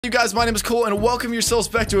You guys, my name is Cole, and welcome yourselves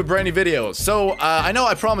back to a brand new video. So, I know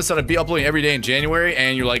I promised that I'd be uploading every day in January,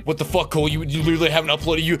 and you're like, what the fuck, Cole? You literally haven't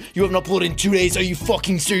uploaded, you haven't uploaded in 2 days. Are you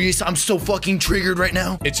fucking serious? I'm so fucking triggered right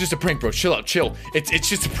now. It's just a prank, bro. Chill out, chill. It's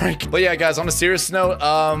just a prank. But yeah, guys, on a serious note,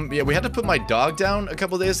 yeah, we had to put my dog down a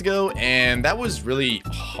couple days ago, and that was really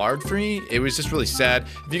hard for me. It was just really sad.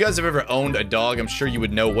 If you guys have ever owned a dog, I'm sure you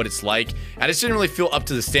would know what it's like. I just didn't really feel up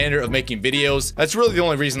to the standard of making videos. That's really the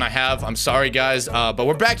only reason I have. I'm sorry, guys, but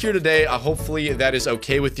we're back here today. Hopefully that is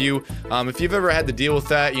okay with you. If you've ever had to deal with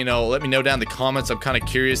that, you know, let me know down in the comments. I'm kind of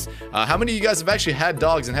curious. How many of you guys have actually had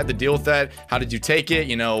dogs and had to deal with that? How did you take it?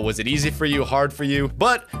 You know, was it easy for you, hard for you?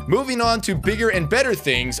 But moving on to bigger and better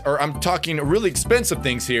things, or I'm talking really expensive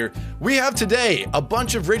things here, we have today a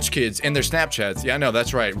bunch of rich kids and their Snapchats. Yeah, I know,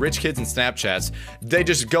 that's right. Rich kids and Snapchats. They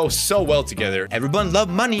just go so well together. Everyone love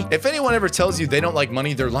money. If anyone ever tells you they don't like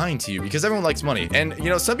money, they're lying to you, because everyone likes money. And, you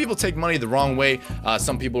know, some people take money the wrong way.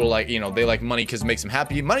 Some people are like, you know, they like money because it makes them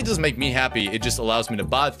happy. Money doesn't make me happy. It just allows me to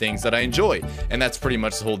buy things that I enjoy. And that's pretty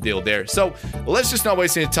much the whole deal there. So let's just not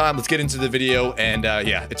waste any time. Let's get into the video. And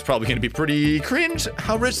yeah, it's probably going to be pretty cringe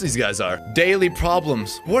how rich these guys are. Daily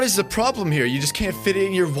problems. What is the problem here? You just can't fit it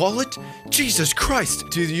in your wallet? Jesus Christ.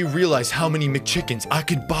 Do you realize how many McChickens I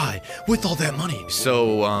could buy with all that money?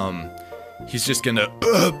 So, he's just gonna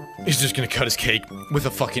cut his cake with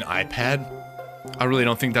a fucking iPad. I really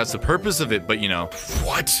don't think that's the purpose of it, but you know.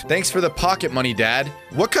 What? Thanks for the pocket money, Dad.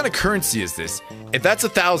 What kind of currency is this? If that's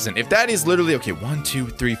 1,000, if that is literally, okay, 1, 2,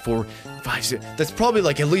 3, 4, 5, 6, that's probably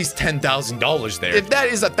like at least $10,000 there. If that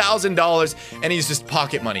is $1,000 and he's just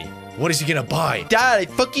pocket money, what is he gonna buy? Dad, I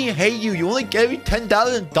fucking hate you. You only gave me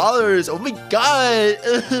 $10,000. Oh my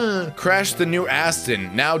God. Crashed the new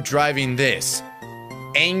Aston, now driving this.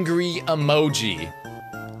 Angry emoji.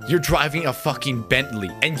 You're driving a fucking Bentley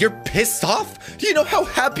and you're pissed off? You know how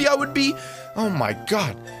happy I would be? Oh my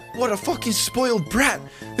God, what a fucking spoiled brat.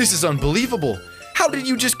 This is unbelievable. How did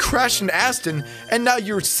you just crash an Aston and now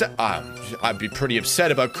you're I'd be pretty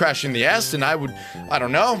upset about crashing the Aston. I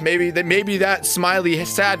don't know, maybe that smiley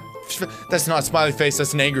sad, that's not a smiley face,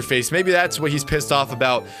 that's an angry face. Maybe that's what he's pissed off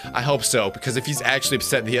about. I hope so, because if he's actually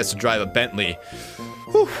upset that he has to drive a Bentley,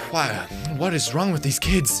 whew, wow, what is wrong with these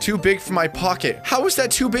kids? Too big for my pocket. How is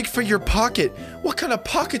that too big for your pocket? What kind of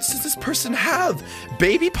pockets does this person have?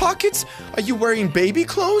 Baby pockets? Are you wearing baby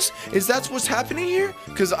clothes? Is that what's happening here?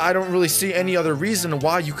 Because I don't really see any other reason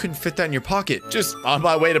why you couldn't fit that in your pocket. Just on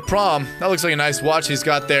my way to prom. That looks like a nice watch he's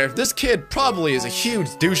got there. This kid probably is a huge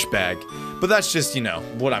douchebag, but that's just, you know,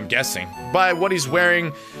 what I'm guessing. By what he's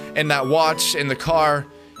wearing and that watch in the car,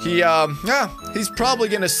 he's probably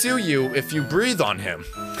gonna sue you if you breathe on him.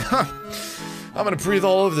 I'm gonna breathe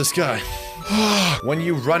all over this guy. When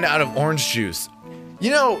you run out of orange juice. You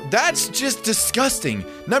know, that's just disgusting.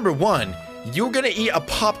 Number one, you're gonna eat a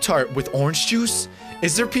Pop-Tart with orange juice?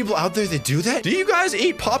 Is there people out there that do that? Do you guys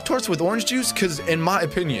eat Pop-Tarts with orange juice? Because in my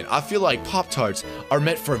opinion, I feel like Pop-Tarts are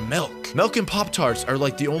meant for milk. Milk and Pop-Tarts are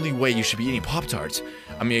like the only way you should be eating Pop-Tarts.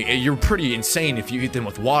 I mean, you're pretty insane if you eat them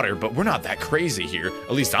with water, but we're not that crazy here.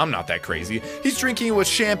 At least I'm not that crazy. He's drinking it with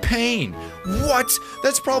champagne. What?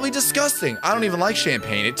 That's probably disgusting. I don't even like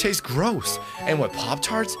champagne. It tastes gross. And with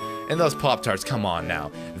Pop-Tarts? And those Pop-Tarts, come on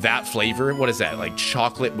now. That flavor, what is that? Like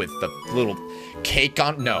chocolate with the little cake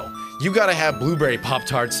on? No. You gotta have blueberry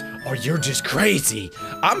Pop-Tarts or you're just crazy.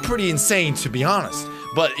 I'm pretty insane, to be honest.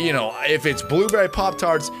 But, you know, if it's blueberry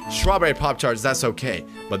Pop-Tarts, strawberry Pop-Tarts, that's okay.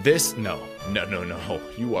 But this, no. No, no, no.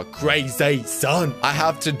 You are crazy, son. I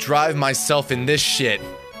have to drive myself in this shit.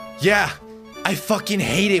 Yeah, I fucking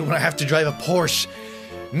hate it when I have to drive a Porsche.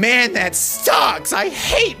 Man, that sucks. I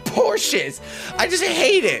hate Porsches. I just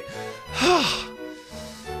hate it.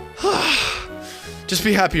 Just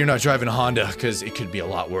be happy you're not driving a Honda, because it could be a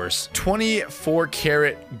lot worse.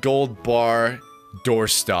 24-karat gold bar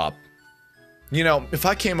doorstop. You know, if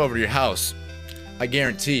I came over to your house, I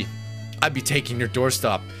guarantee I'd be taking your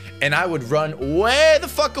doorstop and I would run way the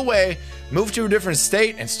fuck away, move to a different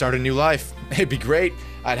state, and start a new life. It'd be great.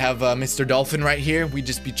 I'd have Mr. Dolphin right here. We'd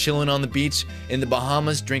just be chilling on the beach in the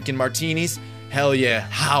Bahamas, drinking martinis. Hell yeah.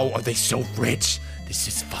 How are they so rich? This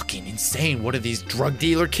is fucking insane. What are these drug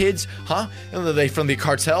dealer kids? Huh? Are they from the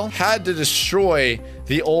cartel? Had to destroy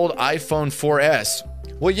the old iPhone 4S.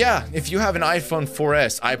 Well, yeah, if you have an iPhone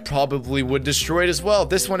 4S, I probably would destroy it as well.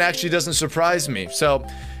 This one actually doesn't surprise me. So,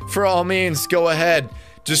 for all means, go ahead.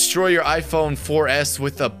 Destroy your iPhone 4S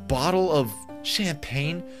with a bottle of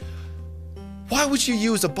champagne? Why would you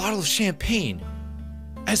use a bottle of champagne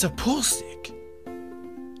as a pool stick?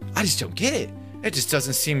 I just don't get it. It just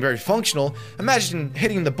doesn't seem very functional. Imagine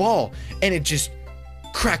hitting the ball and it just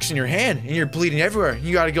cracks in your hand and you're bleeding everywhere.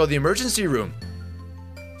 You gotta go to the emergency room.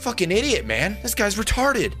 Fucking idiot, man. This guy's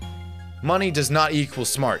retarded. Money does not equal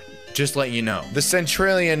smart. Just letting you know. The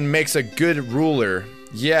centurion makes a good ruler.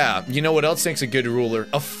 Yeah, you know what else makes a good ruler?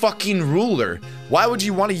 A fucking ruler. Why would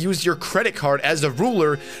you want to use your credit card as a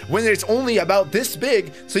ruler when it's only about this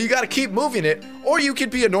big, so you gotta keep moving it? Or you could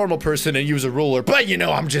be a normal person and use a ruler, but you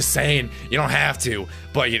know, I'm just saying, you don't have to.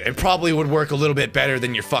 But it probably would work a little bit better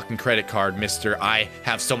than your fucking credit card, mister. I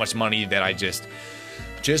have so much money that I just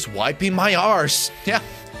wiping my arse. Yeah,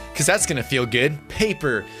 because that's gonna feel good.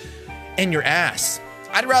 Paper in your ass.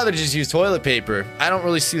 I'd rather just use toilet paper. I don't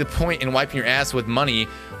really see the point in wiping your ass with money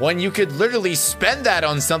when you could literally spend that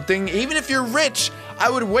on something. Even if you're rich, I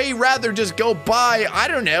would way rather just go buy, I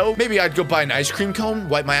don't know, maybe I'd go buy an ice cream cone,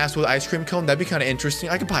 wipe my ass with an ice cream cone. That'd be kind of interesting.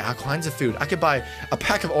 I could buy all kinds of food. I could buy a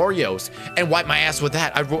pack of Oreos and wipe my ass with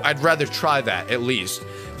that. I'd rather try that at least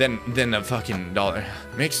than a fucking dollar.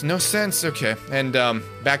 Makes no sense. Okay, and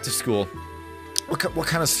back to school. What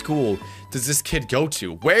kind of school does this kid go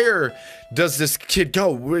to? Where does this kid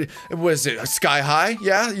go? Was it Sky High?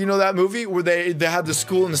 Yeah, you know that movie where they had the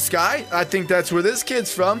school in the sky? I think that's where this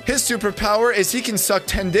kid's from. His superpower is he can suck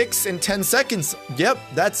 10 dicks in 10 seconds. Yep,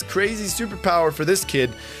 that's crazy superpower for this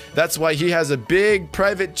kid. That's why he has a big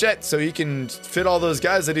private jet, so he can fit all those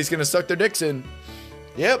guys that he's gonna suck their dicks in.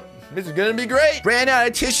 Yep, this is gonna be great. Ran out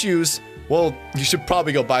of tissues. Well, you should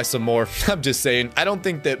probably go buy some more. I'm just saying, I don't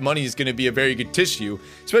think that money is gonna be a very good tissue,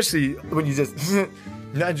 especially when you just,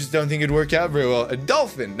 I just don't think it'd work out very well. A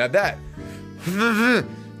dolphin, now that,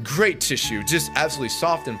 great tissue, just absolutely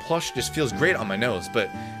soft and plush, just feels great on my nose, but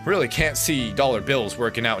really can't see dollar bills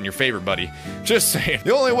working out in your favor, buddy. Just saying.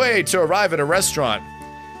 The only way to arrive at a restaurant,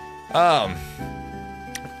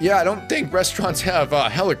 yeah, I don't think restaurants have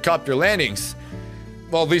helicopter landings.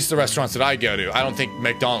 Well, at least the restaurants that I go to. I don't think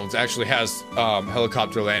McDonald's actually has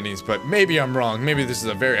helicopter landings, but maybe I'm wrong. Maybe this is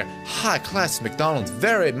a very high-class McDonald's.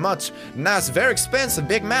 Very much nice, very expensive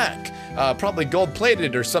Big Mac. Probably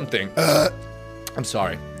gold-plated or something. I'm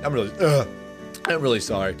sorry. I'm really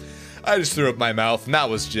sorry. I just threw up my mouth, and that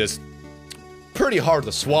was just pretty hard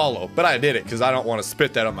to swallow, but I did it because I don't want to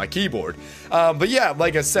spit that on my keyboard. But yeah,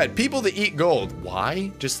 like I said, people that eat gold.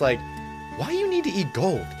 Why? Just like, why you need to eat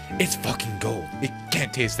gold? It's fucking gold. It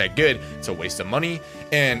can't taste that good. It's a waste of money,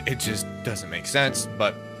 and it just doesn't make sense,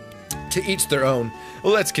 but to each their own.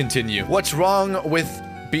 Let's continue. What's wrong with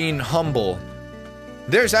being humble?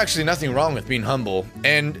 There's actually nothing wrong with being humble,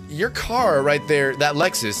 and your car right there, that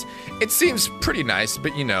Lexus, it seems pretty nice,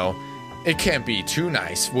 but you know, it can't be too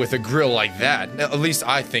nice with a grill like that. At least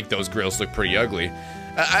I think those grills look pretty ugly.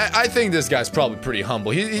 I think this guy's probably pretty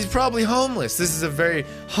humble. He's probably homeless. This is a very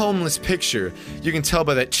homeless picture. You can tell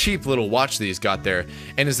by that cheap little watch that he's got there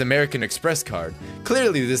and his American Express card.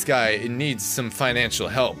 Clearly, this guy needs some financial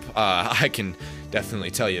help. I can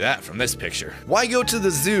definitely tell you that from this picture. Why go to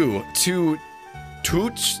the zoo to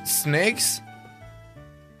touch snakes?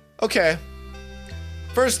 Okay.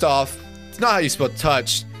 First off, it's not how you spell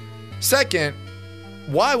touch. Second,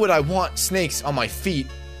 why would I want snakes on my feet?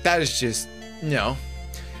 That is just, no.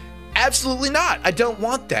 Absolutely not. I don't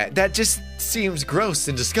want that. That just seems gross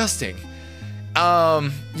and disgusting.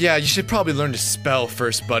 Yeah, you should probably learn to spell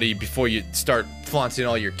first, buddy, before you start flaunting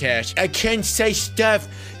all your cash. I can't say stuff.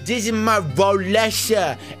 This is my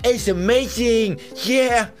Rolexa. It's amazing.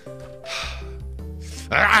 Yeah.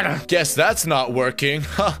 Guess that's not working.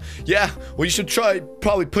 Huh? Yeah, well, you should try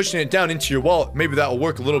probably pushing it down into your wallet. Maybe that'll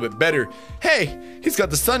work a little bit better. Hey, he's got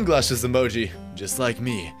the sunglasses emoji, just like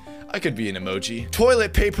me. I could be an emoji.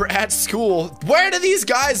 Toilet paper at school. Where do these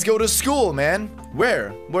guys go to school, man?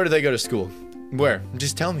 Where? Where do they go to school? Where?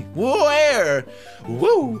 Just tell me. Where?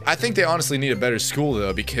 Woo! I think they honestly need a better school,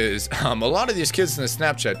 though, because a lot of these kids in the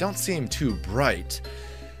Snapchat don't seem too bright.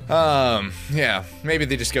 Yeah, maybe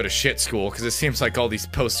they just go to shit school, because it seems like all these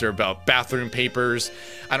posts are about bathroom papers.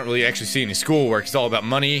 I don't really actually see any schoolwork. It's all about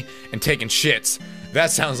money and taking shits. That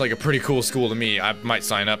sounds like a pretty cool school to me. I might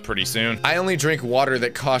sign up pretty soon. I only drink water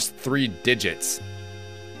that costs 3 digits.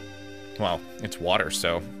 Well, it's water,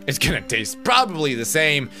 so it's gonna taste probably the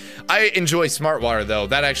same. I enjoy Smart Water, though.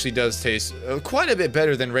 That actually does taste quite a bit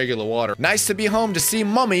better than regular water. Nice to be home to see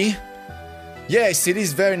mommy. Yes, it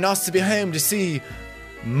is very nice to be home to see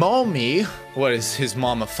mommy. What is his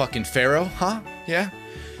mom, a fucking pharaoh, huh? Yeah?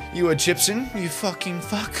 You Egyptian? You fucking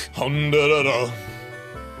fuck?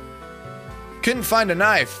 Couldn't find a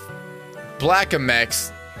knife.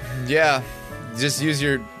 Blackamex. Yeah, just use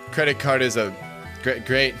your credit card as a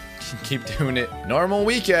great. Keep doing it. Normal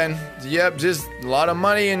weekend. Yep, just a lot of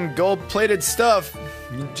money and gold-plated stuff.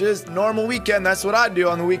 Just normal weekend. That's what I do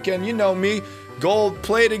on the weekend. You know me.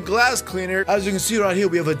 gold-plated glass cleaner. As you can see right here,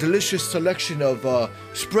 we have a delicious selection of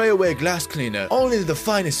spray away glass cleaner. Only the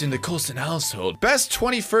finest in the Colson household. Best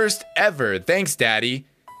 21st ever. Thanks, Daddy.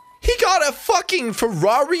 He got a fucking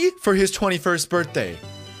Ferrari for his 21st birthday.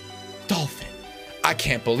 Dolphin. I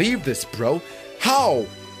can't believe this, bro. How?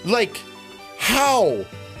 Like, how?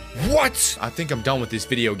 What? I think I'm done with this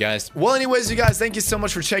video, guys. Well, anyways, you guys, thank you so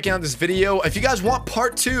much for checking out this video. If you guys want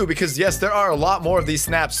part 2, because yes, there are a lot more of these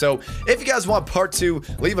snaps. So if you guys want part 2,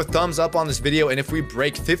 leave a thumbs up on this video. And if we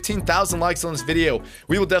break 15,000 likes on this video,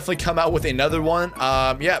 we will definitely come out with another one.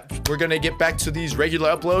 Yeah, we're gonna get back to these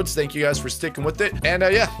regular uploads. Thank you guys for sticking with it. And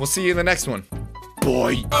yeah, we'll see you in the next one.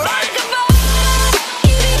 Boy.